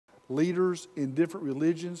leaders in different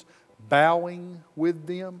religions bowing with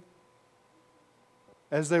them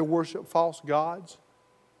as they worship false gods.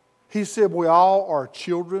 He said we all are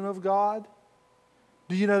children of God.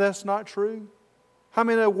 Do you know that's not true? How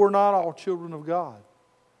many know we're not all children of God?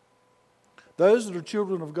 Those that are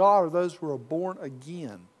children of God are those who are born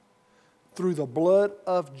again through the blood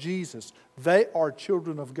of Jesus. They are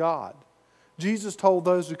children of God. Jesus told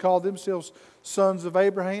those who called themselves sons of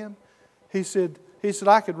Abraham, He said,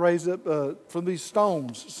 I could raise up from these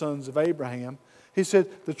stones sons of Abraham. He said,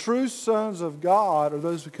 the true sons of God are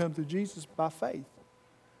those who come through Jesus by faith.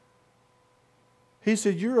 He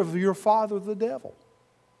said, you're of your father the devil.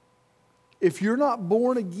 If you're not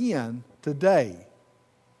born again today,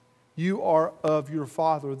 you are of your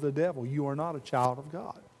father the devil. You are not a child of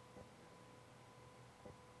God.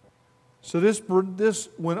 So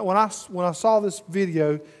when I saw this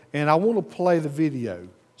video, and I want to play the video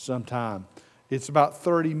sometime. It's about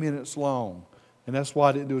 30 minutes long. And that's why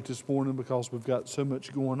I didn't do it this morning, because we've got so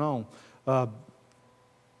much going on.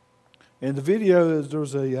 And the video is,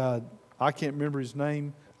 there's I can't remember his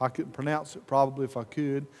name. I couldn't pronounce it probably if I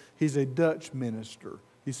could. He's a Dutch minister.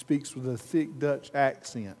 He speaks with a thick Dutch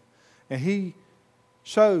accent. And he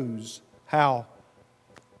shows how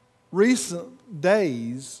recent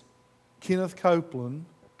days Kenneth Copeland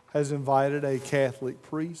has invited a Catholic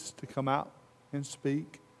priest to come out and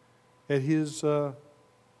speak at his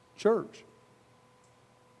church.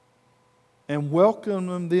 And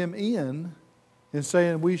welcoming them in and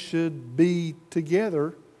saying we should be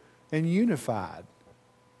together and unified.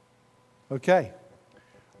 Okay,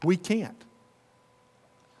 we can't.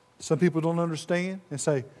 Some people don't understand and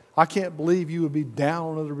say, I can't believe you would be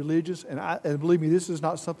down on other religions. And believe me, this is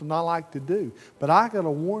not something I like to do. But I got to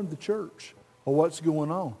warn the church of what's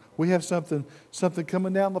going on. We have something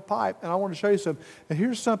coming down the pipe. And I want to show you something. And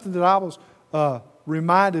here's something that I was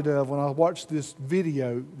reminded of when I watched this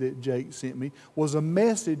video that Jake sent me, was a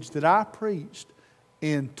message that I preached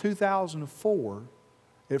in 2004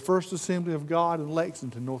 at First Assembly of God in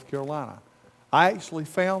Lexington, North Carolina. I actually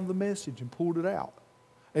found the message and pulled it out.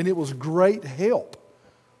 And it was great help.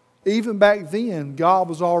 Even back then, God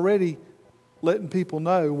was already letting people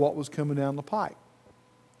know what was coming down the pipe.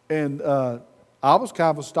 And I was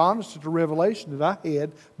kind of astonished at the revelation that I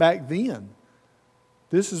had back then.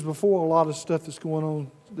 This is before a lot of stuff that's going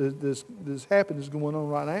on, this happened is going on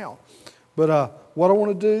right now. But what I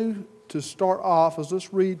want to do to start off is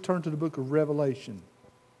turn to the book of Revelation.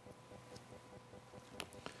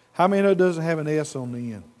 How many know it doesn't have an S on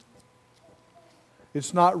the end?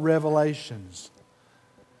 It's not Revelations.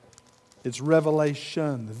 It's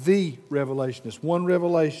revelation, the revelation. It's one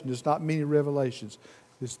revelation. It's not many revelations.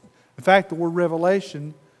 In fact, the word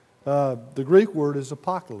revelation, the Greek word is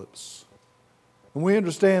apocalypse. And we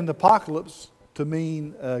understand apocalypse to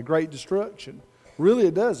mean great destruction. Really,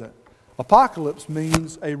 it doesn't. Apocalypse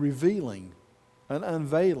means a revealing, an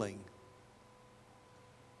unveiling.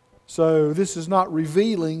 So this is not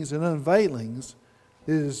revealings and unveilings.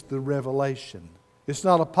 It is the revelation. It's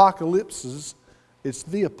not apocalypses. It's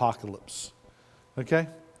the apocalypse. Okay?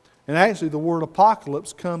 And actually the word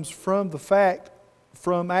apocalypse comes from the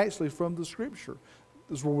Scripture.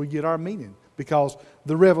 This is where we get our meaning. Because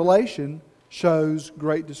the revelation shows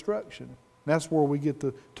great destruction. And that's where we get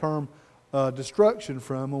the term destruction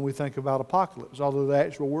from when we think about apocalypse. Although the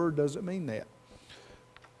actual word doesn't mean that.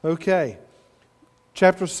 Okay.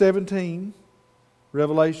 Chapter 17.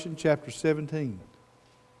 Revelation chapter 17.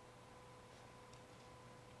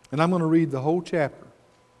 And I'm going to read the whole chapter.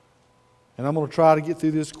 And I'm going to try to get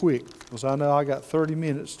through this quick, because I know I got 30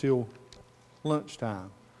 minutes till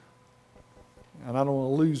lunchtime. And I don't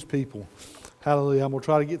want to lose people. Hallelujah. I'm going to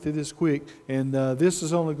try to get through this quick. And this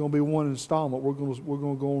is only going to be one installment. We're going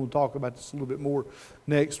to go on and talk about this a little bit more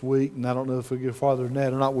next week. And I don't know if we'll get farther than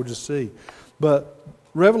that or not. We'll just see. But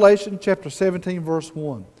Revelation chapter 17 verse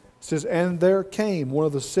 1 says, And there came one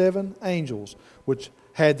of the 7 angels which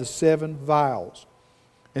had the 7 vials,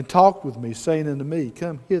 and talked with me, saying unto me,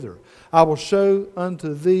 Come hither, I will show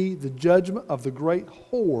unto thee the judgment of the great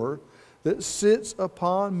whore that sits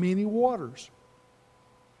upon many waters,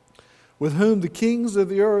 with whom the kings of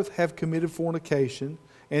the earth have committed fornication,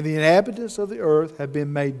 and the inhabitants of the earth have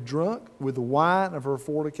been made drunk with the wine of her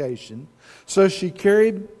fornication. So he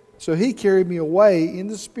carried me away in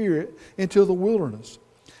the spirit into the wilderness,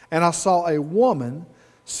 and I saw a woman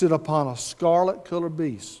sit upon a scarlet-colored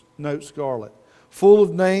beast, note scarlet, full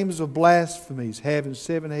of names of blasphemies, having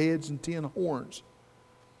 7 heads and 10 horns.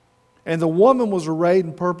 And the woman was arrayed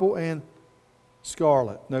in purple and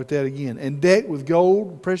scarlet, note that again, and decked with gold,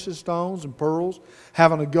 and precious stones, and pearls,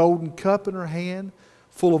 having a golden cup in her hand,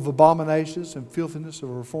 full of abominations and filthiness of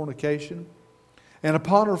her fornication. And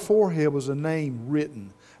upon her forehead was a name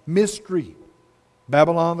written, Mystery,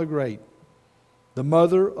 Babylon the Great, the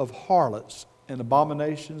mother of harlots and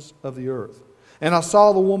abominations of the earth. And I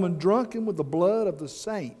saw the woman drunken with the blood of the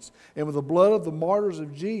saints and with the blood of the martyrs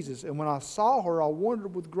of Jesus. And when I saw her, I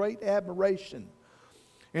wondered with great admiration.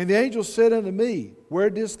 And the angel said unto me,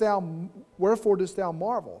 Wherefore didst thou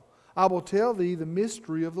marvel? I will tell thee the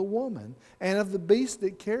mystery of the woman and of the beast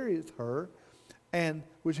that carrieth her, and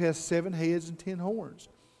which has 7 heads and 10 horns.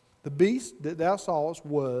 The beast that thou sawest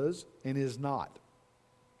was and is not,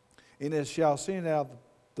 and it shall ascend out of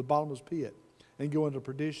the bottomless pit and go into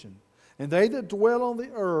perdition. And they that dwell on the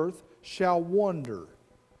earth shall wonder,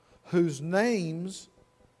 whose names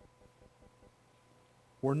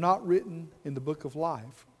were not written in the book of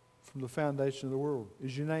life from the foundation of the world.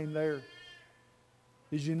 Is your name there?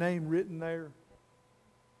 Is your name written there?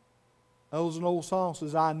 There's an old song that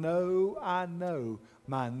says, I know,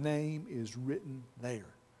 my name is written there.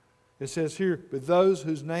 It says here, but those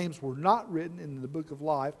whose names were not written in the book of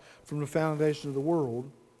life from the foundation of the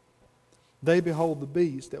world, they behold the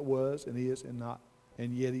beast that was and is and not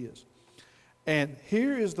and yet is. And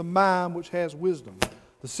here is the mind which has wisdom.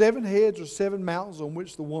 The 7 heads are 7 mountains on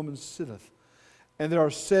which the woman sitteth. And there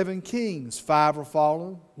are 7 kings, 5 are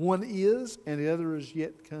fallen, 1 is, and the other is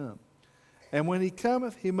yet come. And when he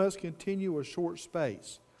cometh, he must continue a short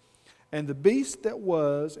space. And the beast that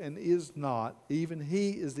was and is not, even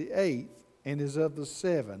he is the 8th, and is of the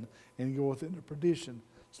 7, and goeth into perdition.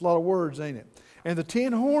 It's a lot of words, ain't it? And the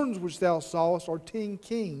 10 horns which thou sawest are 10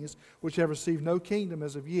 kings, which have received no kingdom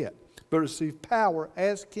as of yet, but receive power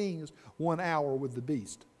as kings 1 hour with the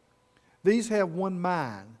beast. These have one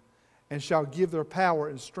mind, and shall give their power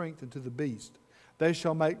and strength unto the beast. They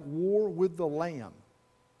shall make war with the Lamb.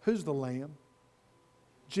 Who's the Lamb?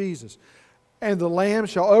 Jesus. And the Lamb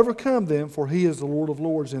shall overcome them, for he is the Lord of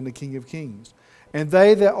lords and the King of kings. And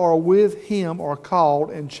they that are with him are called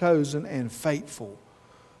and chosen and faithful.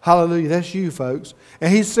 Hallelujah. That's you, folks.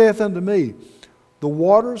 And he saith unto me, the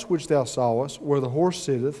waters which thou sawest, where the horse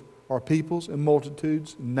sitteth, are peoples and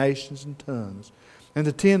multitudes, and nations and tongues. And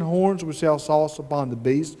the 10 horns which thou sawest upon the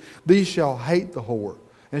beast, these shall hate the whore,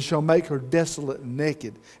 and shall make her desolate and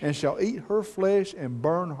naked, and shall eat her flesh and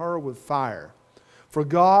burn her with fire. For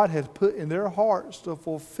God hath put in their hearts to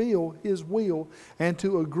fulfill his will, and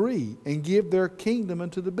to agree, and give their kingdom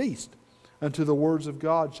unto the beast, until the words of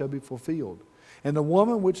God shall be fulfilled. And the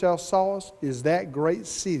woman which thou sawest is that great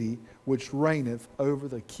city which reigneth over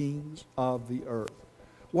the kings of the earth.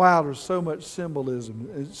 Wow, there's so much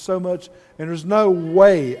symbolism, so much, and there's no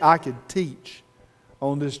way I could teach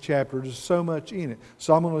on this chapter. There's so much in it.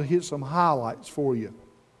 So I'm going to hit some highlights for you.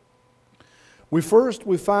 We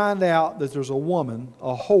find out that there's a woman,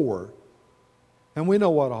 a whore, and we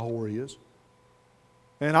know what a whore is.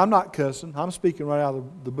 And I'm not cussing. I'm speaking right out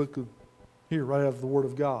of the book of here, right out of the Word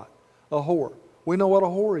of God. A whore. We know what a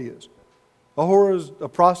whore is. A whore is a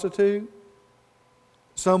prostitute,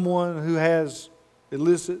 someone who has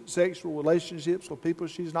illicit sexual relationships with people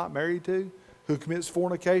she's not married to, who commits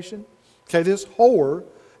fornication. Okay, this whore,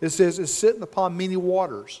 it says, is sitting upon many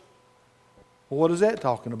waters. Well, what is that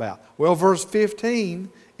talking about? Well, verse 15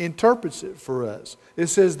 interprets it for us. It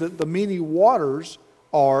says that the many waters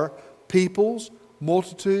are peoples,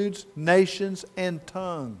 multitudes, nations, and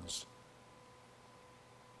tongues.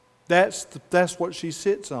 That's what she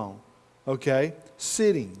sits on. Okay?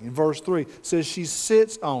 Sitting. In verse 3, it says she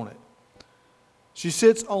sits on it. She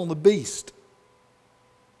sits on the beast.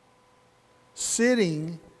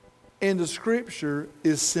 Sitting in the Scripture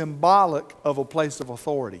is symbolic of a place of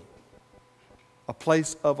authority. A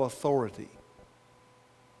place of authority.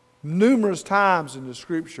 Numerous times in the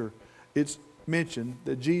Scripture it's mentioned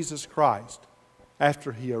that Jesus Christ,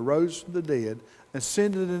 after he arose from the dead,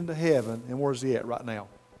 ascended into heaven, and where's he at right now?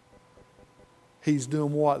 He's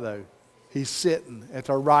doing what though? He's sitting at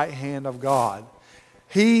the right hand of God.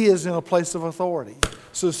 He is in a place of authority.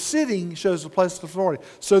 So sitting shows a place of authority.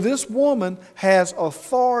 So this woman has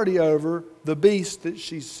authority over the beast that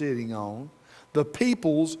she's sitting on, the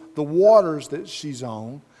peoples, the waters that she's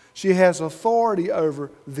on. She has authority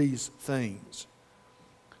over these things.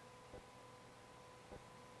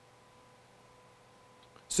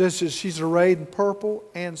 It says that she's arrayed in purple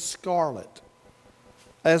and scarlet.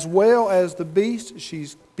 As well as the beast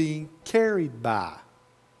she's being carried by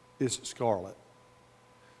is scarlet.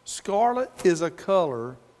 Scarlet is a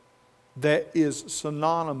color that is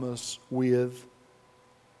synonymous with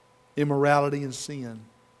immorality and sin,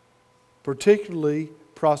 particularly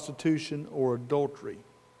prostitution or adultery.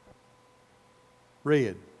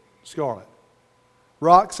 Red, scarlet.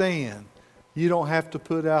 Roxanne You don't have to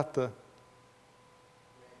put out the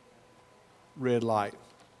red light.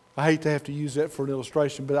 I hate to have to use that for an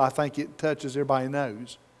illustration, but I think it touches everybody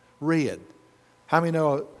knows. Red. How many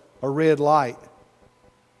know a red light?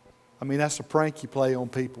 I mean, that's a prank you play on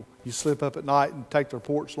people. You slip up at night and take their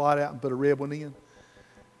porch light out and put a red one in.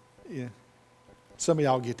 Yeah. Some of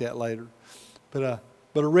y'all get that later. But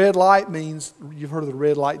a red light means, you've heard of the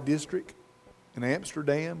red light district in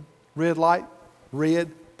Amsterdam? Red light,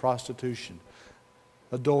 red, prostitution,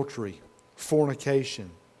 adultery, fornication,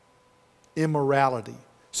 immorality.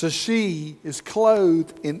 So she is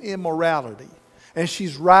clothed in immorality. And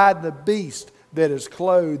she's riding a beast that is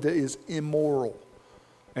clothed, that is immoral.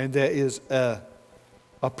 And that is a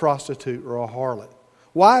prostitute or a harlot.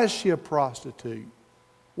 Why is she a prostitute?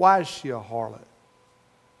 Why is she a harlot?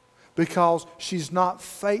 Because she's not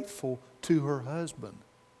faithful to her husband.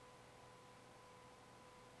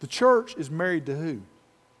 The church is married to who?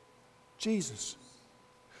 Jesus.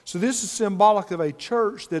 So this is symbolic of a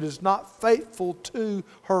church that is not faithful to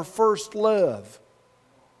her first love,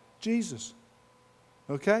 Jesus.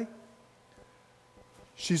 Okay?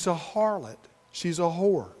 She's a harlot. She's a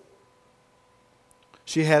whore.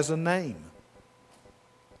 She has a name.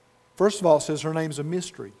 First of all, it says her name's a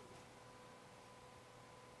mystery.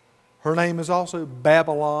 Her name is also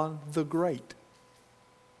Babylon the Great.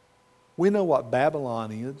 We know what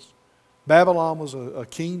Babylon is. Babylon was a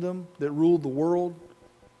kingdom that ruled the world.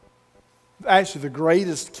 Actually, the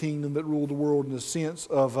greatest kingdom that ruled the world in the sense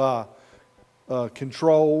of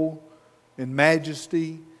control and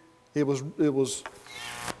majesty. It was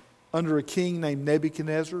under a king named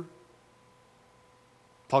Nebuchadnezzar.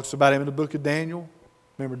 Talks about him in the book of Daniel.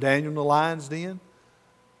 Remember Daniel in the lion's den?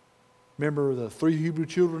 Remember the 3 Hebrew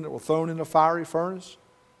children that were thrown in a fiery furnace?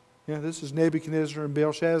 Yeah, this is Nebuchadnezzar and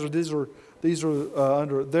Belshazzar. These are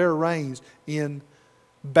under their reigns in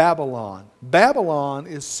Babylon. Babylon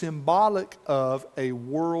is symbolic of a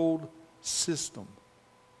world system.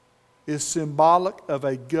 Is symbolic of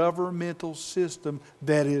a governmental system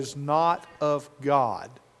that is not of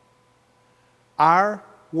God. Our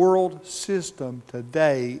world system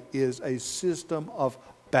today is a system of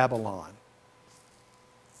Babylon.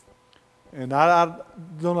 And I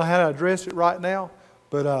don't know how to address it right now,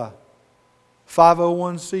 but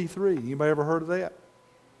 501c3. Anybody ever heard of that?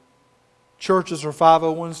 Churches are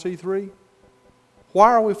 501c3.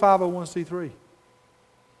 Why are we 501c3?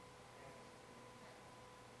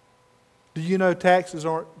 Do you know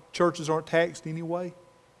churches aren't taxed anyway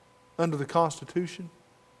under the Constitution?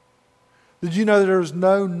 Did you know that there's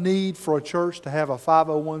no need for a church to have a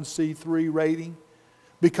 501c3 rating?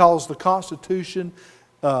 Because the Constitution,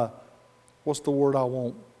 what's the word I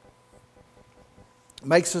want?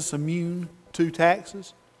 Makes us immune to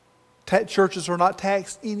taxes. Churches are not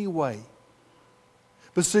taxed anyway.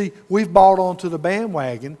 But see, we've bought onto the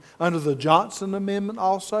bandwagon under the Johnson Amendment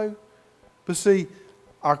also. But see,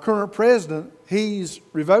 our current president, he's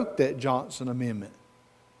revoked that Johnson Amendment.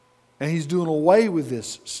 And he's doing away with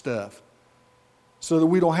this stuff, so that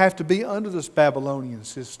we don't have to be under this Babylonian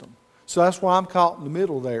system. So that's why I'm caught in the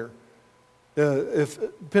middle there.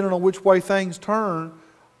 Depending on which way things turn,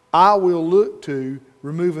 I will look to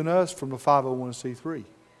removing us from the 501c3,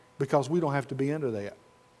 because we don't have to be under that.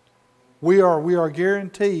 We are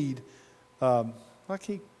guaranteed. I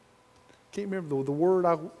can't remember the word.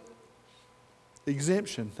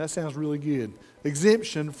 Exemption. That sounds really good.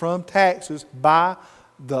 Exemption from taxes by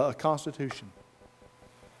the Constitution.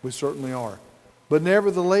 We certainly are. But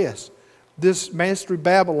nevertheless, this mystery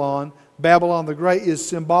Babylon, Babylon the Great, is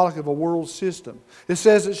symbolic of a world system. It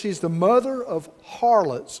says that she's the mother of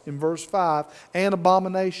harlots in verse 5 and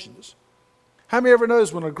abominations. How many ever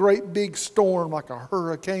noticed when a great big storm like a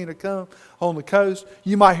hurricane will come on the coast,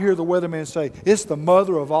 you might hear the weatherman say, it's the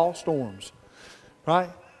mother of all storms. Right?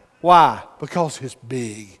 Why? Because it's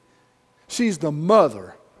big. She's the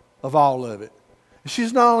mother of all of it.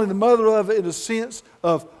 She's not only the mother of it in a sense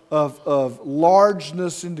of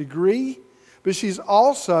largeness and degree, but she's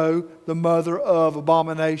also the mother of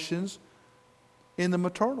abominations in the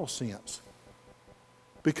maternal sense.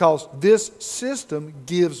 Because this system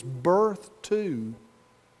gives birth to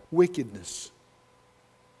wickedness.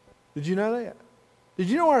 Did you know that? Did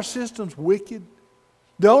you know our system's wicked?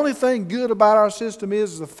 The only thing good about our system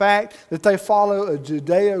is the fact that they follow a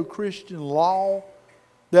Judeo-Christian law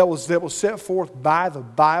that was set forth by the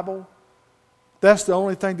Bible. That's the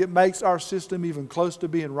only thing that makes our system even close to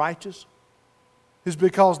being righteous, is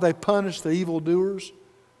because they punish the evildoers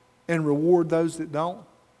and reward those that don't.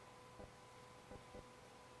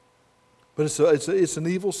 But it's an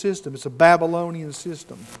evil system. It's a Babylonian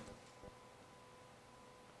system.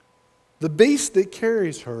 The beast that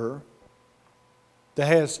carries her that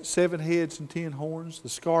has 7 heads and 10 horns, the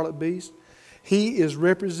scarlet beast, he is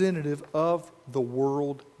representative of the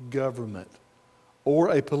world government, or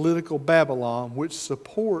a political Babylon which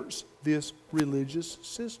supports this religious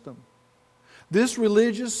system. This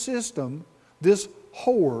religious system, this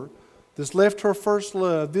whore that's left her first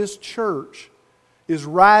love, this church is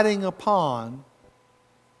riding upon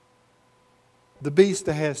the beast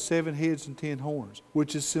that has 7 heads and 10 horns,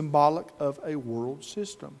 which is symbolic of a world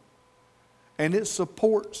system. And it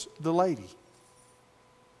supports the lady.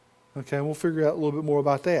 Okay, and we'll figure out a little bit more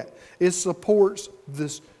about that. It supports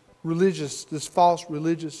this false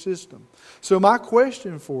religious system. So my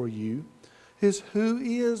question for you is, who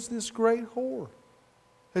is this great whore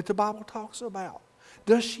that the Bible talks about?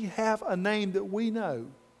 Does she have a name that we know?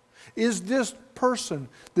 Is this person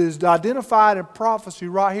that is identified in prophecy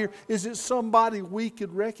right here, is it somebody we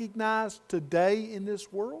could recognize today in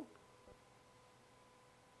this world?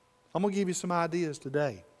 I'm going to give you some ideas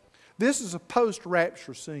today. This is a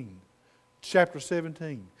post-rapture scene, chapter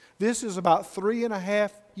 17. This is about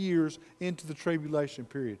 3.5 years into the tribulation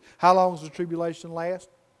period. How long does the tribulation last?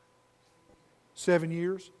 7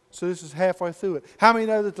 years. So this is halfway through it. How many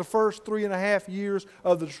know that the first 3.5 years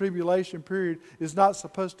of the tribulation period is not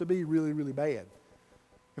supposed to be really, really bad?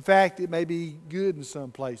 In fact, it may be good in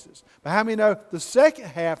some places. But how many know the second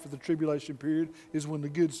half of the tribulation period is when the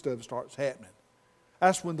good stuff starts happening?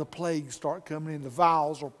 That's when the plagues start coming in. The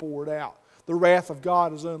vials are poured out. The wrath of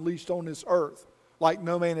God is unleashed on this earth like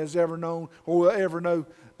no man has ever known or will ever know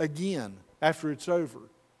again after it's over.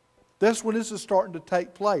 That's when this is starting to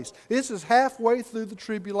take place. This is halfway through the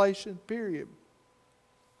tribulation period.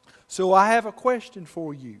 So I have a question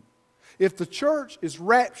for you. If the church is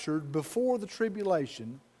raptured before the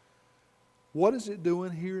tribulation, what is it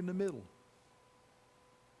doing here in the middle?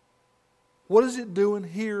 What is it doing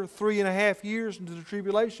here 3.5 years into the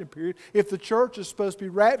tribulation period if the church is supposed to be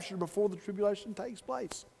raptured before the tribulation takes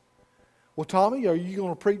place? Well, Tommy, are you going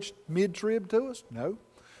to preach mid-trib to us? No.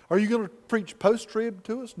 Are you going to preach post-trib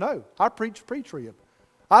to us? No. I preach pre-trib.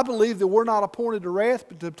 I believe that we're not appointed to wrath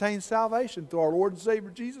but to obtain salvation through our Lord and Savior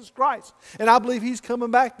Jesus Christ. And I believe He's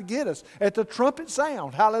coming back to get us at the trumpet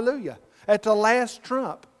sound. Hallelujah. At the last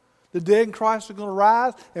trump. The dead in Christ are going to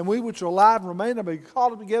rise, and we which are alive and remain will be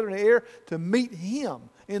caught up together in the air to meet Him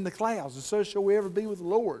in the clouds, and so shall we ever be with the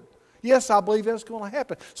Lord. Yes, I believe that's going to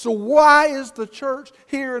happen. So why is the church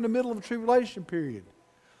here in the middle of the tribulation period?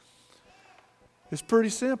 It's pretty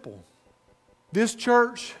simple. This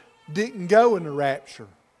church didn't go in the rapture.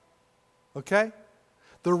 Okay?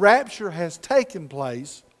 The rapture has taken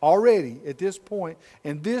place already at this point,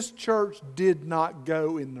 and this church did not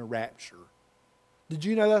go in the rapture. Did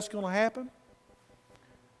you know that's going to happen?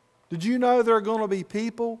 Did you know there are going to be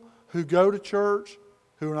people who go to church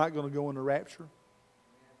who are not going to go in the rapture?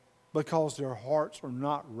 Because their hearts are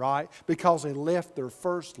not right. Because they left their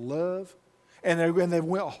first love. And they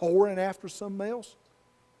went whoring after something else.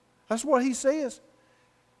 That's what he says.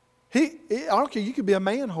 I don't care, you could be a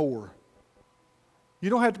man whore. You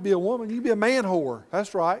don't have to be a woman. You can be a man whore.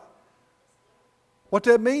 That's right. What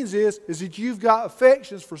that means is that you've got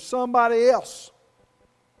affections for somebody else.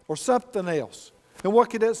 Or something else. And what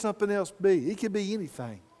could that something else be? It could be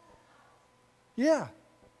anything. Yeah.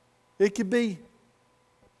 It could be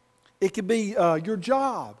your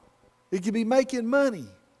job. It could be making money.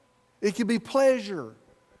 It could be pleasure.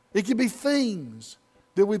 It could be things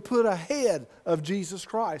that we put ahead of Jesus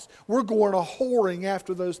Christ. We're going a whoring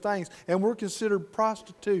after those things, and we're considered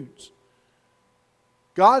prostitutes.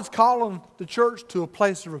 God's calling the church to a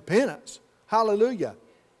place of repentance. Hallelujah.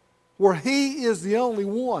 Where He is the only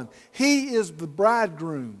one. He is the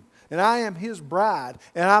bridegroom, and I am His bride,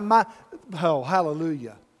 and oh,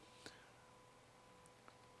 hallelujah.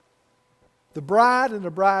 The bride and the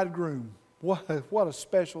bridegroom. What a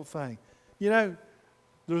special thing. You know,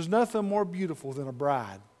 there's nothing more beautiful than a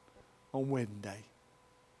bride on wedding day.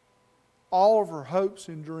 All of her hopes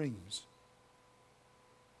and dreams.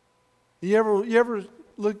 You ever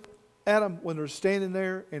look at them when they're standing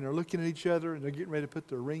there and they're looking at each other and they're getting ready to put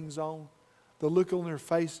their rings on? The look on their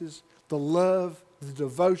faces, the love, the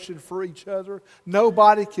devotion for each other.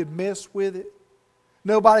 Nobody could mess with it.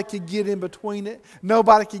 Nobody could get in between it.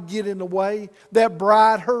 Nobody could get in the way. That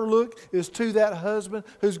bride, her look is to that husband,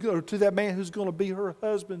 to that man who's going to be her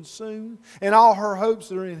husband soon. And all her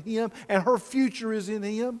hopes are in Him, and her future is in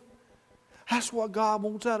Him. That's what God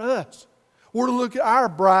wants out of us. We're to look at our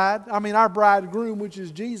bridegroom, which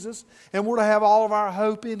is Jesus, and we're to have all of our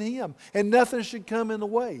hope in Him. And nothing should come in the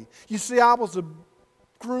way. You see, I was a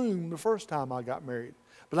groom the first time I got married,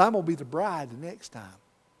 but I'm going to be the bride the next time.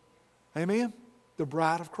 Amen? The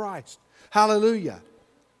bride of Christ. Hallelujah.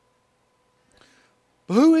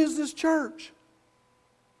 Who is this church?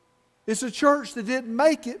 It's a church that didn't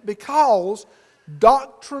make it because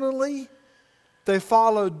doctrinally they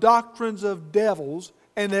followed doctrines of devils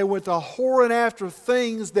and they went to whoring after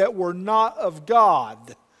things that were not of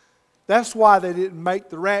God. That's why they didn't make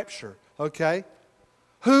the rapture. Okay?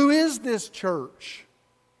 Who is this church?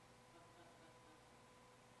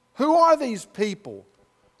 Who are these people?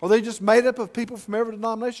 Are they just made up of people from every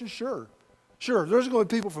denomination? Sure. Sure, there's going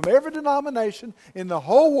to be people from every denomination in the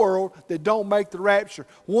whole world that don't make the rapture.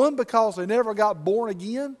 One, because they never got born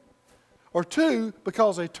again. Or two,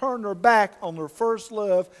 because they turned their back on their first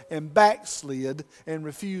love and backslid and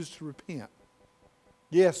refused to repent.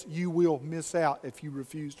 Yes, you will miss out if you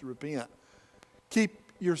refuse to repent. Keep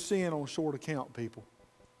your sin on short account, people.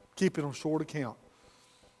 Keep it on short account.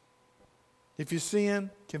 If you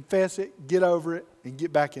sin, confess it, get over it, and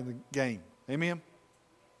get back in the game. Amen?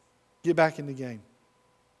 Get back in the game.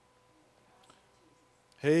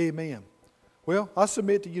 Amen. Well, I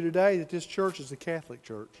submit to you today that this church is a Catholic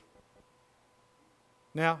church.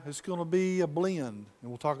 Now, it's going to be a blend,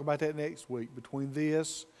 and we'll talk about that next week, between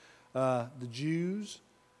this, the Jews,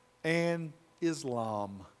 and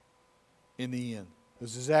Islam in the end.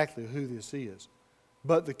 That's exactly who this is.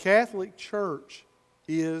 But the Catholic Church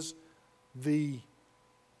is the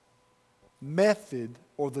method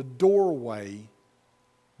or the doorway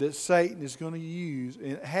that Satan is going to use,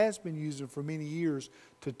 and it has been using for many years,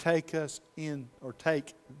 to take us in, or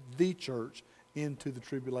take the church into the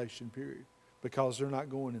tribulation period, because they're not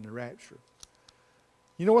going in the rapture.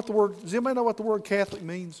 You know what the word, does anybody know what the word Catholic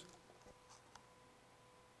means?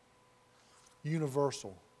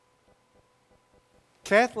 Universal.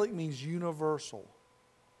 Catholic means universal.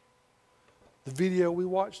 The video we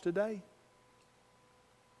watched today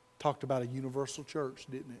talked about a universal church,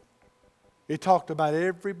 didn't it? It talked about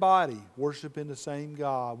everybody worshiping the same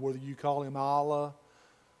God, whether you call him Allah,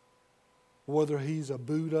 whether he's a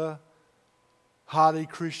Buddha, Hare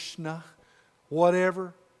Krishna,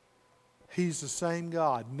 whatever. He's the same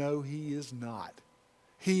God. No, he is not.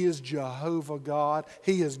 He is Jehovah God.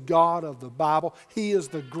 He is God of the Bible. He is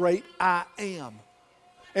the great I am.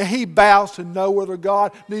 And he bows to no other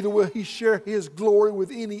God, neither will he share his glory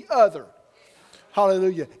with any other.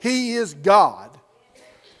 Hallelujah. He is God.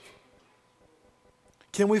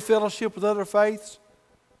 Can we fellowship with other faiths?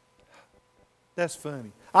 That's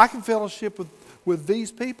funny. I can fellowship with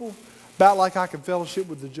these people about like I can fellowship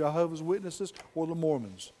with the Jehovah's Witnesses or the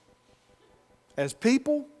Mormons. As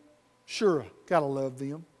people, sure, gotta love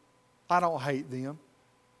them. I don't hate them.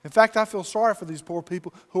 In fact, I feel sorry for these poor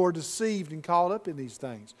people who are deceived and caught up in these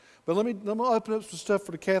things. But let me open up some stuff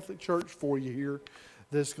for the Catholic Church for you here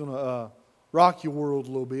that's going to rock your world a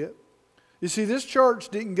little bit. You see, this church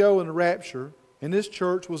didn't go in the rapture, and this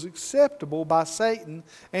church was acceptable by Satan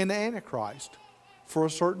and the Antichrist for a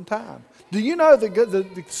certain time. Do you know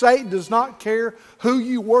that Satan does not care who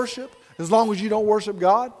you worship as long as you don't worship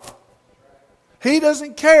God? He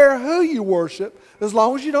doesn't care who you worship as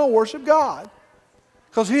long as you don't worship God.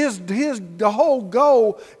 Because the whole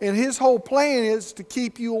goal and his whole plan is to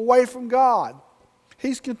keep you away from God.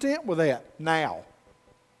 He's content with that now.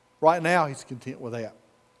 Right now he's content with that.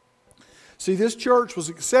 See, this church was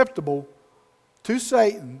acceptable to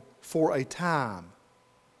Satan for a time.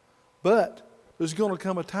 But there's going to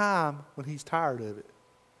come a time when he's tired of it.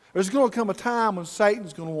 There's going to come a time when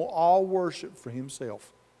Satan's going to want all worship for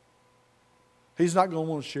himself. He's not going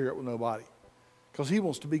to want to share it with nobody. Because he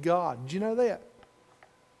wants to be God. Did you know that?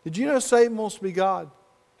 Did you know Satan wants to be God?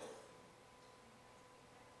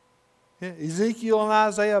 Yeah, Ezekiel and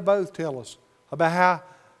Isaiah both tell us about how,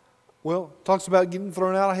 well, talks about getting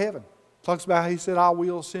thrown out of heaven. Talks about how he said, I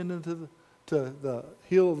will ascend into the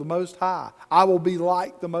hill of the Most High. I will be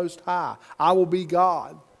like the Most High. I will be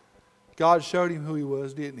God. God showed him who he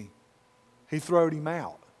was, didn't he? He throwed him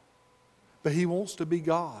out. But he wants to be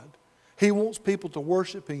God. He wants people to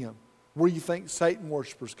worship him. Where do you think Satan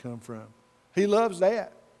worshipers come from? He loves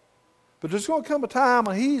that. But there's going to come a time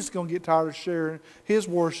when he's going to get tired of sharing his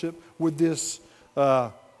worship with this.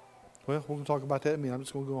 Well, we're going to talk about that in a minute. I'm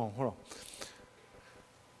just going to go on. Hold on.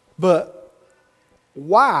 But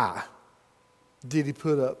why did he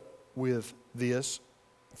put up with this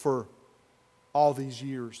for all these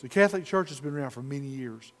years? The Catholic Church has been around for many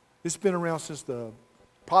years. It's been around since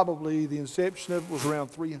probably the inception of it was around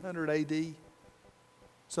 300 AD.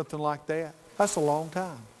 Something like that. That's a long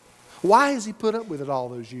time. Why has he put up with it all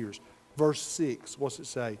those years? Verse 6, what's it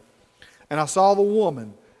say? And I saw the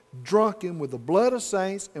woman drunken with the blood of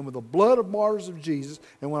saints and with the blood of martyrs of Jesus.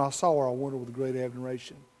 And when I saw her, I wondered with great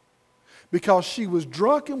admiration. because she was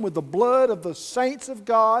drunken with the blood of the saints of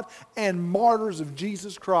God and martyrs of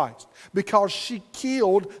Jesus Christ. Because she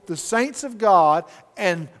killed the saints of God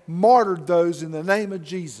and martyred those in the name of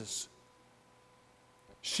Jesus.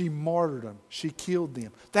 She martyred them. She killed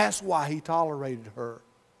them. That's why He tolerated her.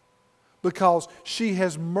 Because she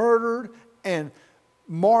has murdered and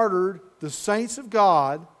martyred the saints of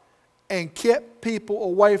God and kept people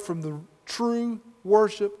away from the true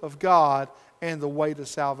worship of God and the way to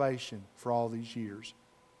salvation for all these years.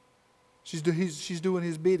 She's doing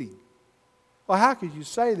His bidding. Well, how could you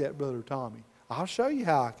say that, Brother Tommy? I'll show you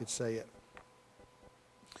how I could say it.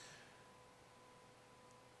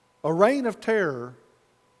 A reign of terror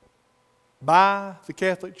by the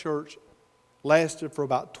Catholic Church lasted for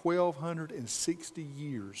about 1,260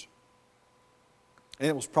 years. And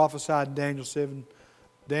it was prophesied in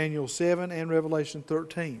Daniel 7 and Revelation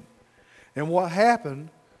 13. And what happened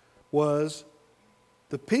was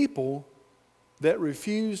the people that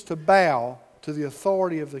refused to bow to the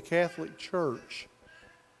authority of the Catholic Church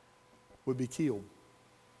would be killed.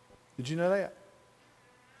 Did you know that?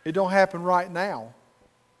 It don't happen right now,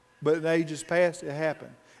 but in ages past it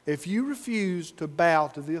happened. If you refuse to bow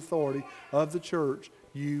to the authority of the church,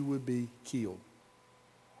 you would be killed.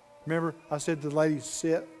 Remember, I said the lady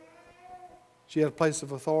sat. She had a place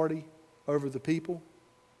of authority over the people.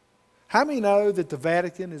 How many know that the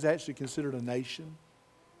Vatican is actually considered a nation?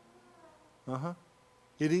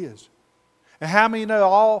 It is. And how many know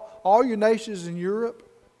all your nations in Europe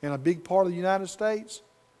and a big part of the United States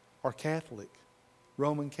are Catholic,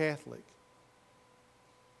 Roman Catholic.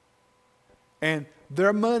 And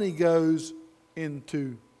their money goes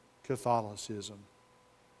into Catholicism.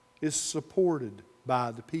 It's supported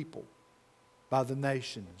by the people, by the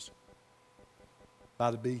nations,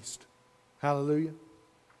 by the beast. Hallelujah.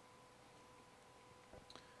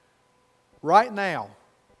 Right now,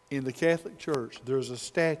 in the Catholic Church, there's a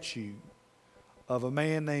statue of a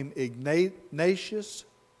man named Ignatius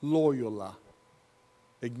Loyola.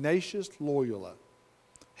 Ignatius Loyola.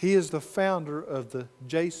 He is the founder of the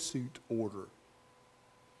Jesuit order.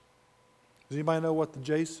 Does anybody know what the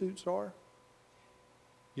Jesuits are?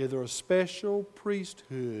 Yeah, they're a special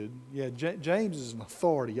priesthood. Yeah, James is an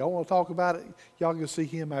authority. Y'all want to talk about it? Y'all can see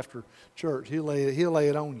him after church. He'll lay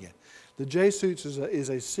it on you. The Jesuits is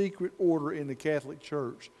a secret order in the Catholic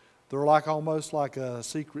Church. They're almost like a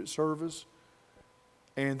secret service,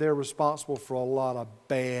 and they're responsible for a lot of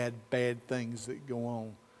bad things that go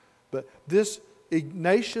on. But this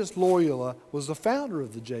Ignatius Loyola was the founder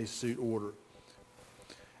of the Jesuit order.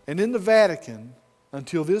 And in the Vatican,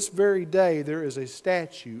 until this very day, there is a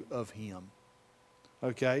statue of him.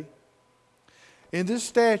 Okay? In this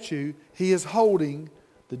statue, he is holding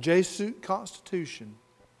the Jesuit Constitution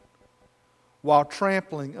while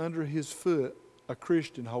trampling under his foot a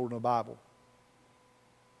Christian holding a Bible.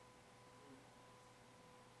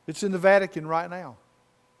 It's in the Vatican right now.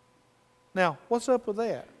 Now, what's up with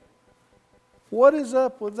that? What is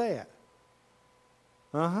up with that?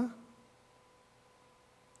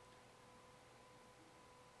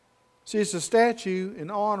 See, it's a statue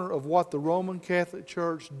in honor of what the Roman Catholic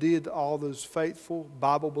Church did to all those faithful,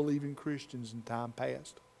 Bible-believing Christians in time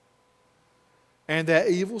past. And that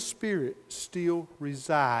evil spirit still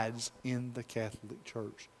resides in the Catholic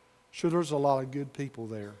Church. Sure, there's a lot of good people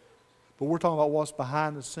there. But we're talking about what's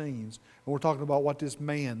behind the scenes. And we're talking about what this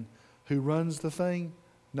man who runs the thing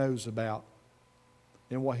knows about.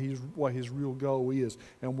 And what his real goal is.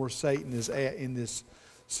 And where Satan is at in this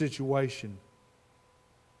situation.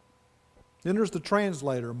 Then there's the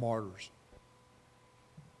translator martyrs.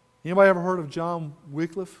 Anybody ever heard of John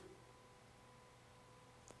Wycliffe?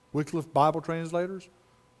 Wycliffe Bible translators?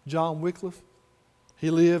 John Wycliffe. He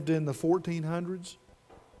lived in the 1400s.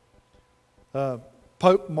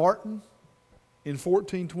 Pope Martin in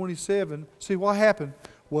 1427. See, what happened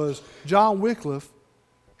was John Wycliffe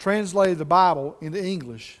translated the Bible into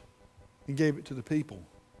English and gave it to the people.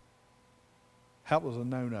 That was a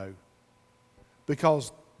no-no.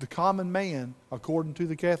 Because the common man, according to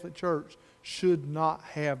the Catholic Church, should not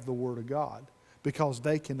have the Word of God because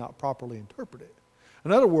they cannot properly interpret it.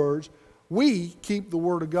 In other words, we keep the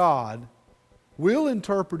Word of God, we'll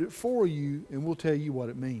interpret it for you, and we'll tell you what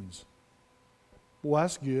it means. Well,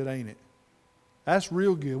 that's good, ain't it? That's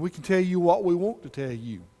real good. We can tell you what we want to tell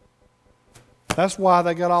you. That's why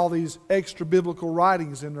they got all these extra biblical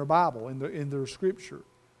writings in their Bible, in their Scripture.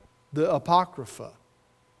 The Apocrypha.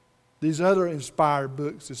 These other inspired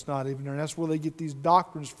books that's not even there. And that's where they get these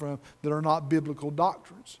doctrines from that are not biblical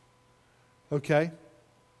doctrines. Okay?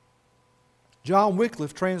 John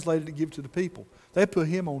Wycliffe translated to give to the people. They put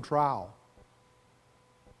him on trial.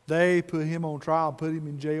 They put him on trial, put him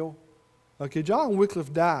in jail. Okay, John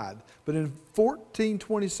Wycliffe died, but in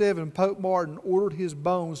 1427, Pope Martin ordered his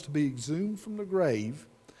bones to be exhumed from the grave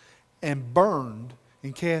and burned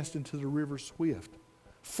and cast into the river Swift,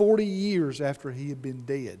 40 years after he had been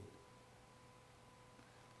dead.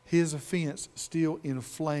 His offense still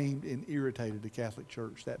inflamed and irritated the Catholic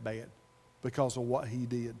Church that bad because of what he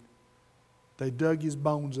did. They dug his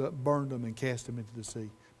bones up, burned them, and cast them into the sea.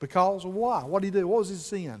 Because of why? What did he do? What was his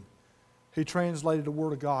sin? He translated the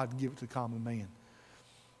Word of God and gave it to the common man.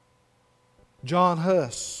 John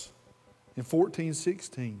Huss, in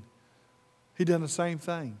 1416, he done the same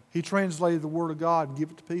thing. He translated the Word of God and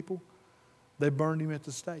gave it to people. They burned him at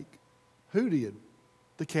the stake. Who did?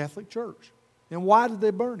 The Catholic Church. And why did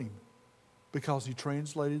they burn him? Because he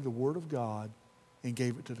translated the Word of God and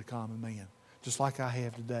gave it to the common man, just like I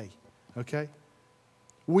have today. Okay?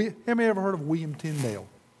 Have you ever heard of William Tyndale?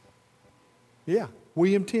 Yeah,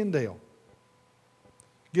 William Tyndale.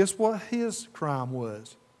 Guess what his crime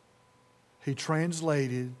was? He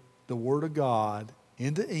translated the Word of God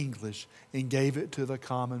into English and gave it to the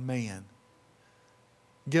common man.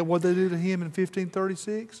 Get what they do to him in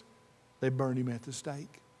 1536? They burned him at the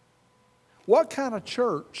stake. What kind of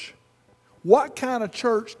church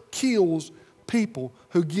kills people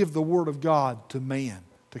who give the Word of God to man,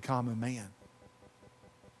 to common man?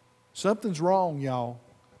 Something's wrong, y'all.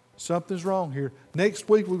 Something's wrong here. Next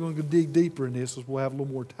week we're going to dig deeper in this as we'll have a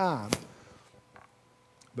little more time.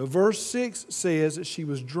 But verse 6 says that she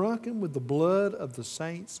was drunken with the blood of the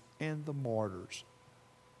saints and the martyrs.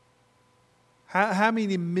 How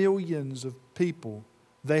many millions of people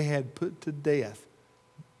they had put to death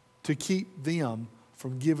to keep them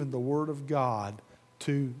from giving the Word of God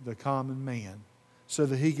to the common man so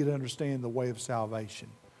that he could understand the way of salvation.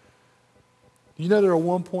 You know there are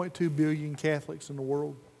 1.2 billion Catholics in the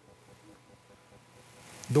world?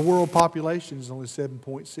 The world population is only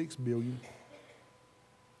 7.6 billion.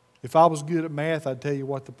 If I was good at math, I'd tell you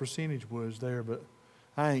what the percentage was there, but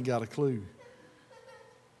I ain't got a clue.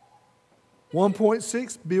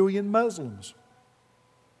 1.6 billion Muslims.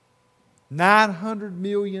 900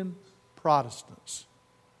 million Protestants.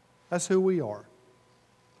 That's who we are.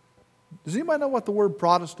 Does anybody know what the word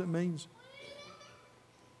Protestant means?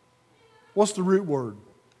 What's the root word?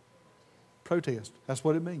 Protest. That's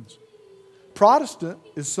what it means. Protestant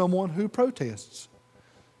is someone who protests.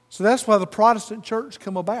 So that's why the Protestant church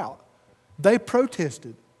come about. They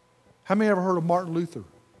protested. How many ever heard of Martin Luther?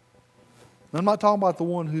 I'm not talking about the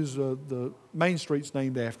one who's the Main Street's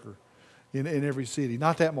named after in every city.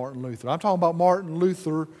 Not that Martin Luther. I'm talking about Martin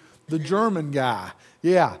Luther, the German guy.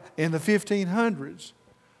 Yeah, in the 1500s,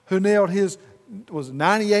 who nailed his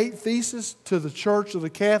 98 thesis to the church of the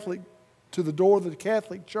Catholic, to the door of the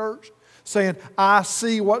Catholic Church, saying, I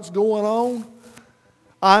see what's going on.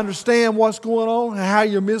 I understand what's going on and how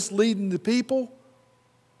you're misleading the people.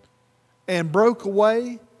 And broke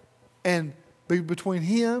away, and between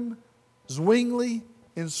him, Zwingli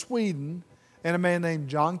in Sweden, and a man named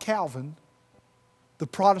John Calvin, the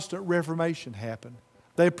Protestant Reformation happened.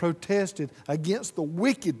 They protested against the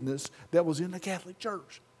wickedness that was in the Catholic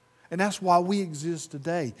Church. And that's why we exist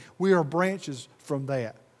today. We are branches from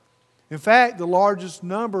that. In fact, the largest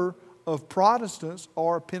number of Protestants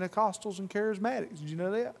are Pentecostals and Charismatics. Did you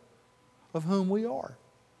know that? Of whom we are.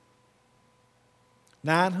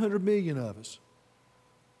 900 million of us.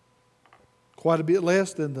 Quite a bit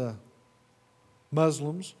less than the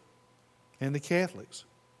Muslims and the Catholics.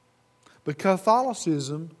 But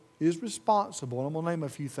Catholicism is responsible, and I'm going to name a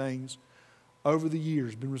few things over the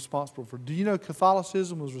years, been responsible for. Do you know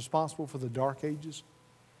Catholicism was responsible for the Dark Ages?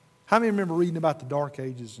 How many remember reading about the Dark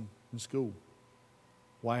Ages in school?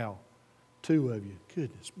 Wow. 2 of you.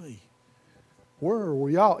 Goodness me. Where were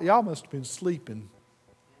y'all? Y'all must have been sleeping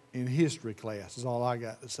in history class, is all I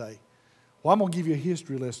got to say. Well, I'm going to give you a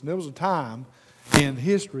history lesson. There was a time in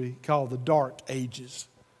history called the Dark Ages.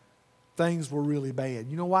 Things were really bad.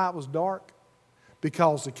 You know why it was dark?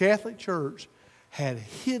 Because the Catholic Church had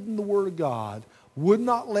hidden the Word of God, would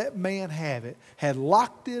not let man have it, had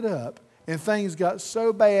locked it up, and things got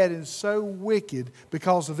so bad and so wicked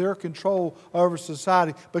because of their control over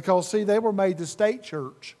society. Because, see, they were made the state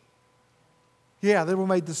church. Yeah, they were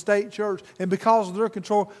made the state church. And because of their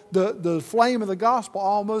control, the flame of the gospel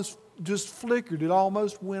almost just flickered. It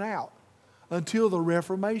almost went out until the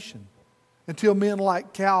Reformation. Until men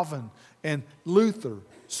like Calvin and Luther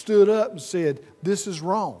stood up and said, this is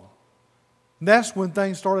wrong. And that's when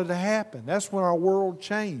things started to happen. That's when our world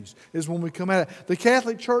changed, is when we come out of it. The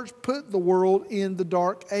Catholic Church put the world in the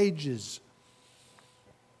Dark Ages.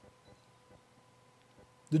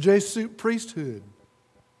 The Jesuit priesthood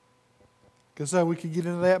So we could get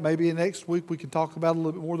into that. Maybe next week we can talk about a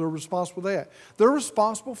little bit more. They're responsible for that. They're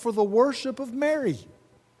responsible for the worship of Mary.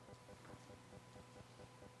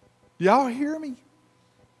 Y'all hear me?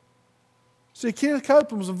 See, Kenneth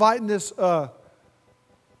Copeland was inviting this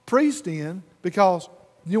priest in because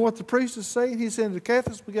you know what the priest is saying? He said, the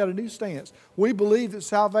Catholics, we got a new stance. We believe that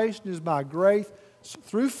salvation is by grace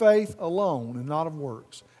through faith alone and not of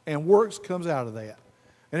works. And works comes out of that.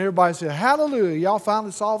 And everybody said, hallelujah, y'all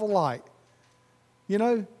finally saw the light. You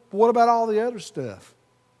know, what about all the other stuff?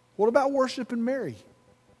 What about worshiping Mary?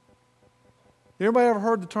 Anybody ever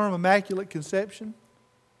heard the term immaculate conception?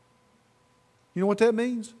 You know what that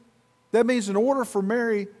means? That means in order for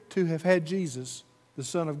Mary to have had Jesus, the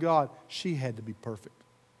Son of God, she had to be perfect.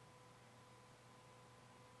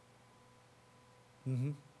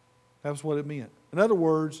 That was what it meant. In other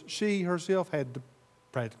words, she herself had to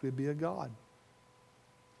practically be a God.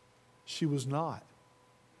 She was not.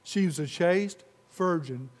 She was a chaste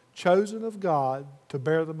virgin, chosen of God to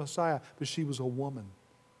bear the Messiah, but she was a woman.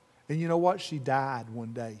 And you know what? She died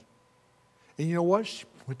one day. And you know what? She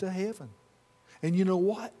went to heaven. And you know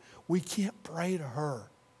what? We can't pray to her.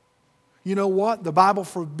 You know what? The Bible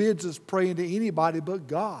forbids us praying to anybody but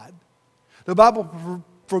God. The Bible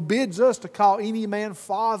forbids us to call any man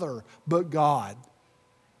father but God.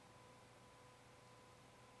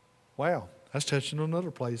 Wow, that's touching on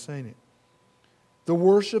another place, ain't it? The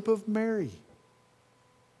worship of Mary.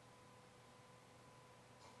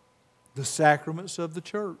 The sacraments of the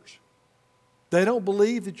church. They don't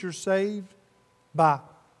believe that you're saved by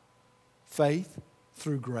faith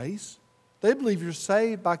through grace. They believe you're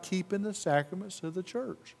saved by keeping the sacraments of the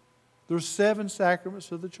church. There's 7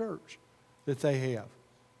 sacraments of the church that they have.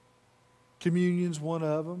 Communion's one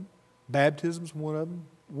of them. Baptism's one of them.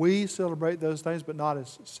 We celebrate those things, but not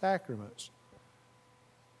as sacraments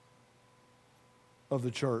of the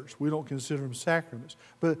church. We don't consider them sacraments.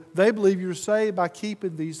 But they believe you're saved by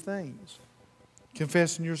keeping these things.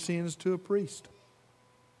 Confessing your sins to a priest.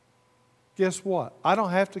 Guess what? I don't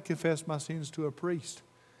have to confess my sins to a priest.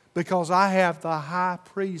 Because I have the high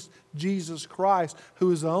priest, Jesus Christ,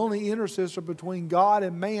 who is the only intercessor between God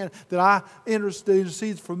and man that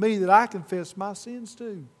intercedes for me, that I confess my sins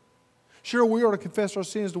to. Sure, we are to confess our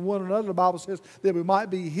sins to one another. The Bible says that we might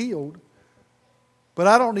be healed. But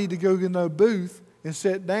I don't need to go in no booth and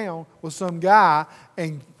sit down with some guy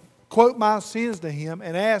and quote my sins to him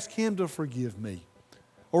and ask him to forgive me.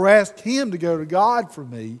 Or ask him to go to God for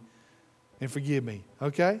me and forgive me.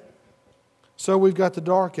 Okay? So we've got the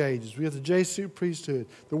Dark Ages, we have the Jesuit priesthood,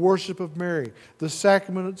 the worship of Mary, the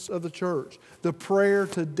sacraments of the church, the prayer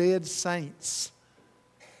to dead saints.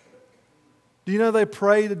 Do you know they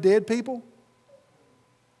pray to dead people?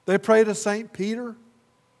 They pray to St. Peter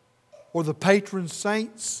or the patron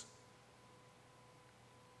saints.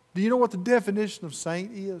 Do you know what the definition of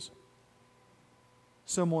saint is?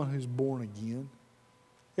 Someone who's born again.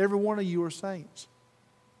 Every one of you are saints.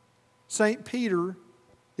 St. Peter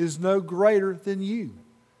is no greater than you.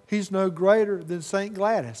 He's no greater than St.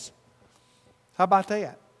 Gladys. How about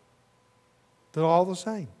that? They're all the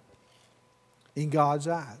same in God's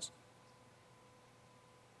eyes.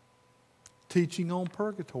 Teaching on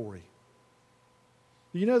purgatory.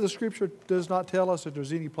 You know the Scripture does not tell us that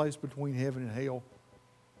there's any place between heaven and hell.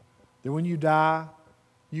 That when you die,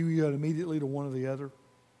 you go immediately to one or the other.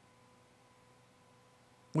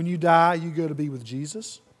 When you die, you go to be with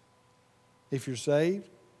Jesus, if you're saved.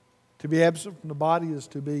 To be absent from the body is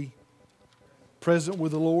to be present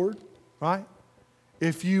with the Lord, right?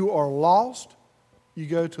 If you are lost, you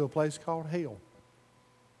go to a place called hell,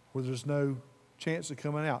 where there's no chance of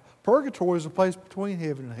coming out. Purgatory is a place between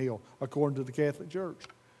heaven and hell, according to the Catholic Church.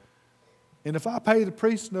 And if I pay the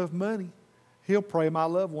priest enough money, he'll pray my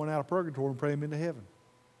loved one out of purgatory and pray him into heaven.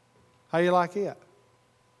 How you like that?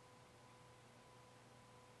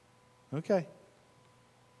 Okay.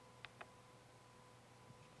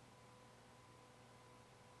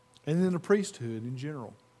 And then the priesthood in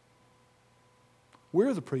general.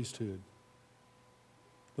 We're the priesthood.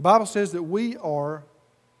 The Bible says that we are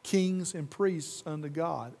kings and priests unto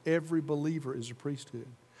God. Every believer is a priesthood.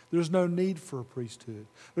 There's no need for a priesthood.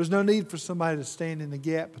 There's no need for somebody to stand in the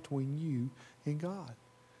gap between you and God.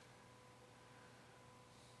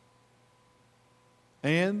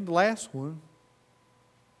 And the last one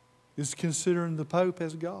is considering the Pope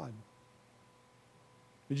as God.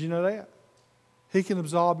 Did you know that? He can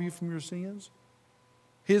absolve you from your sins.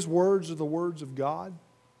 His words are the words of God.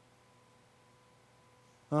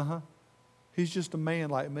 He's just a man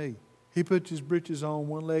like me. He puts his britches on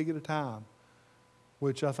one leg at a time,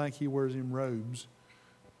 which I think he wears in robes.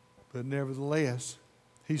 But nevertheless,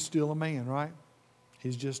 he's still a man, right?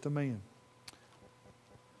 He's just a man.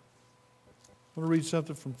 I'm going to read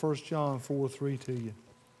something from 1 John 4:3 to you.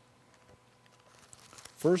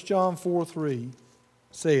 1 John 4:3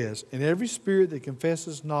 says, "And every spirit that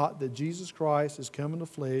confesses not that Jesus Christ is come in the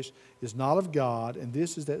flesh is not of God, and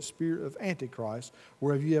this is that spirit of Antichrist,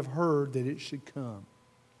 whereof you have heard that it should come."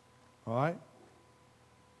 All right?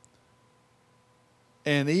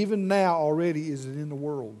 And even now already is it in the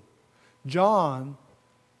world. John,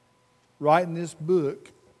 writing this book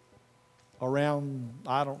around,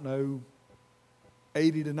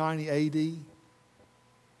 80 to 90 AD,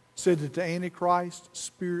 said that the Antichrist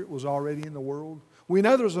spirit was already in the world. We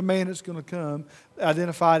know there's a man that's going to come,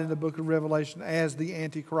 identified in the book of Revelation as the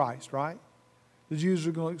Antichrist, right? The Jews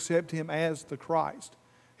are going to accept him as the Christ.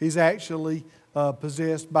 He's actually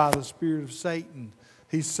possessed by the spirit of Satan.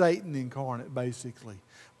 He's Satan incarnate, basically.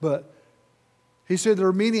 But he said there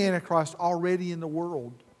are many Antichrists already in the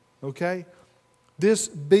world. Okay? This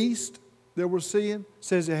beast that we're seeing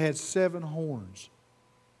says it had 7 horns.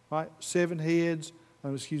 Right? 7 heads.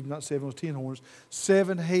 Excuse me, not 7, it was 10 horns.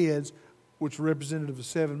 7 heads, which are representative of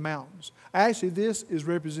 7 mountains. Actually, this is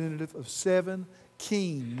representative of 7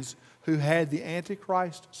 kings who had the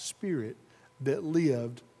Antichrist spirit that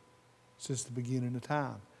lived since the beginning of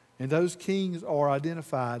time. And those kings are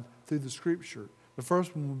identified through the Scripture. The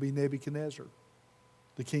first one will be Nebuchadnezzar,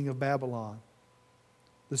 the king of Babylon.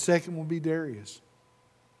 The second will be Darius,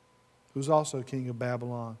 who's also king of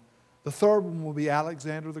Babylon. The third one will be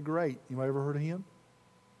Alexander the Great. You ever heard of him?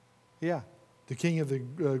 Yeah, the king of the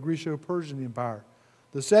Greco-Persian Empire.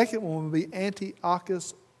 The second one will be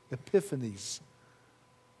Antiochus Epiphanes,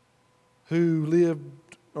 who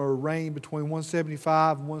lived or reigned between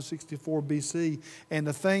 175 and 164 BC. And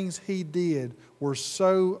the things he did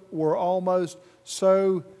were almost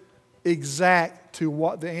so exact to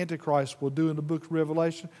what the Antichrist will do in the book of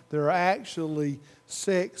Revelation. There are actually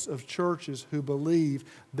sects of churches who believe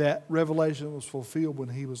that Revelation was fulfilled when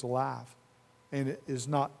he was alive. And it is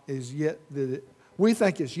not as yet that it, we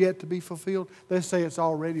think it's yet to be fulfilled. They say it's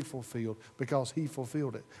already fulfilled because he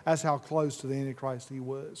fulfilled it. That's how close to the Antichrist he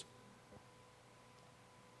was.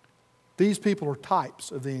 These people are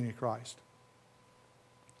types of the Antichrist.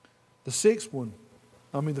 The fifth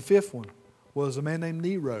one was a man named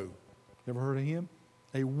Nero. You ever heard of him?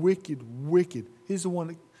 A wicked. He's the one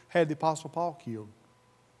that had the Apostle Paul killed.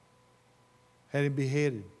 Had him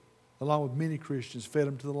beheaded. Along with many Christians, fed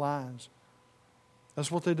him to the lions. That's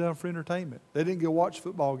what they done for entertainment. They didn't go watch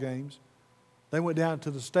football games. They went down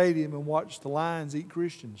to the stadium and watched the lions eat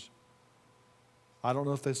Christians. I don't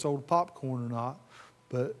know if they sold popcorn or not,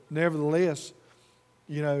 but nevertheless,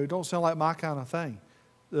 it don't sound like my kind of thing.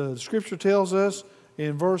 The Scripture tells us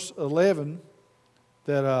in verse 11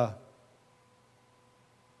 that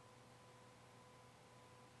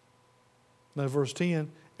verse 10,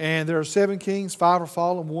 and there are 7 kings, 5 are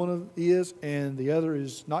fallen, one is, and the other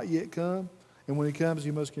is not yet come. And when he comes,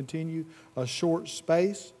 he must continue a short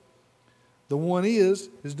space. The one is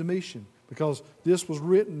Domitian, because this was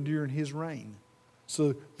written during his reign.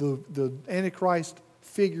 So the Antichrist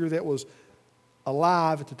figure that was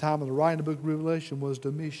alive at the time of the writing of the book of Revelation was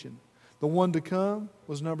Domitian. The one to come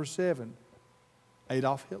was number 7,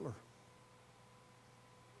 Adolf Hitler.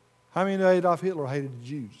 How many know Adolf Hitler hated the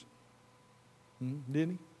Jews?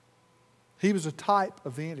 Didn't he? He was a type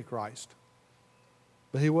of the Antichrist.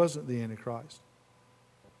 But he wasn't the Antichrist.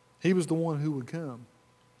 He was the one who would come.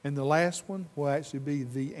 And the last one will actually be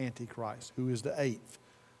the Antichrist, who is the 8th.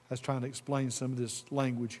 I was trying to explain some of this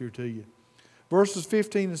language here to you. Verses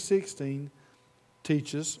 15 and 16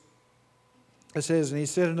 teach us. It says, "And he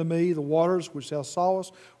said unto me, the waters which thou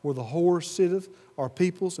sawest, where the whore sitteth, are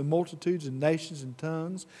peoples and multitudes and nations and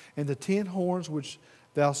tongues. And the 10 horns which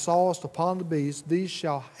thou sawest upon the beast, these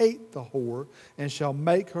shall hate the whore, and shall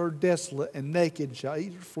make her desolate and naked, and shall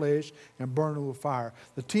eat her flesh, and burn her with fire."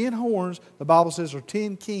 The 10 horns, the Bible says, are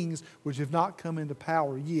 10 kings which have not come into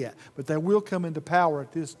power yet. But they will come into power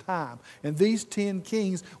at this time. And these 10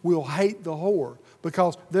 kings will hate the whore,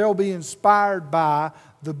 because they'll be inspired by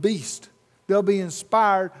the beast. They'll be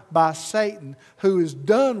inspired by Satan, who is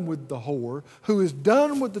done with the whore, who is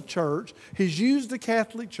done with the church. He's used the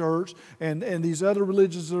Catholic Church and these other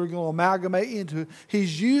religions that are going to amalgamate into it.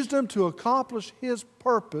 He's used them to accomplish his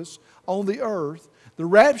purpose on the earth. The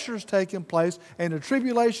rapture is taking place and the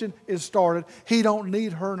tribulation is started. He don't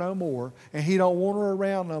need her no more, and he don't want her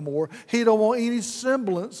around no more. He don't want any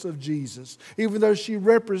semblance of Jesus. Even though she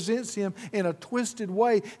represents him in a twisted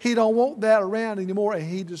way, he don't want that around anymore, and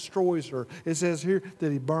he destroys her. It says here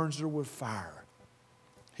that he burns her with fire.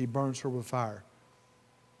 He burns her with fire.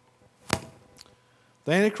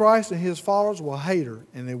 The Antichrist and his followers will hate her,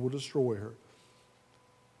 and they will destroy her.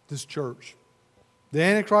 This church. The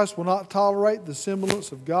Antichrist will not tolerate the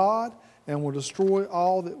semblance of God and will destroy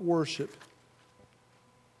all that worship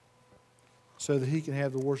so that he can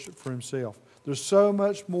have the worship for himself. There's so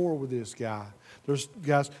much more with this guy.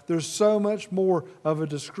 There's so much more of a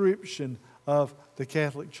description of the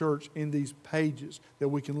Catholic Church in these pages that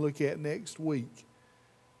we can look at next week.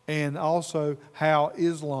 And also how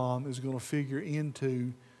Islam is going to figure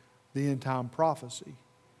into the end time prophecy.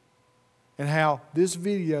 And how this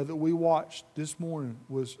video that we watched this morning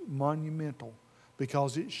was monumental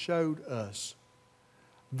because it showed us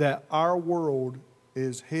that our world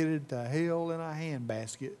is headed to hell in a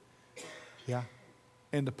handbasket. Yeah.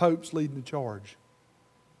 And the Pope's leading the charge.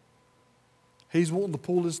 He's wanting to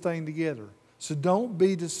pull this thing together. So don't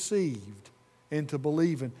be deceived into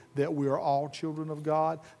believing that we are all children of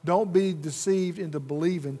God. Don't be deceived into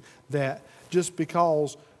believing that just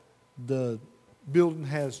because the building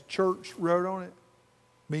has church wrote on it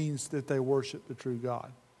means that they worship the true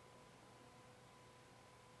God.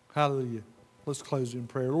 Hallelujah. Let's close in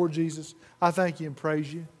prayer. Lord Jesus, I thank you and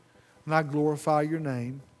praise you, and I glorify your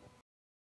name.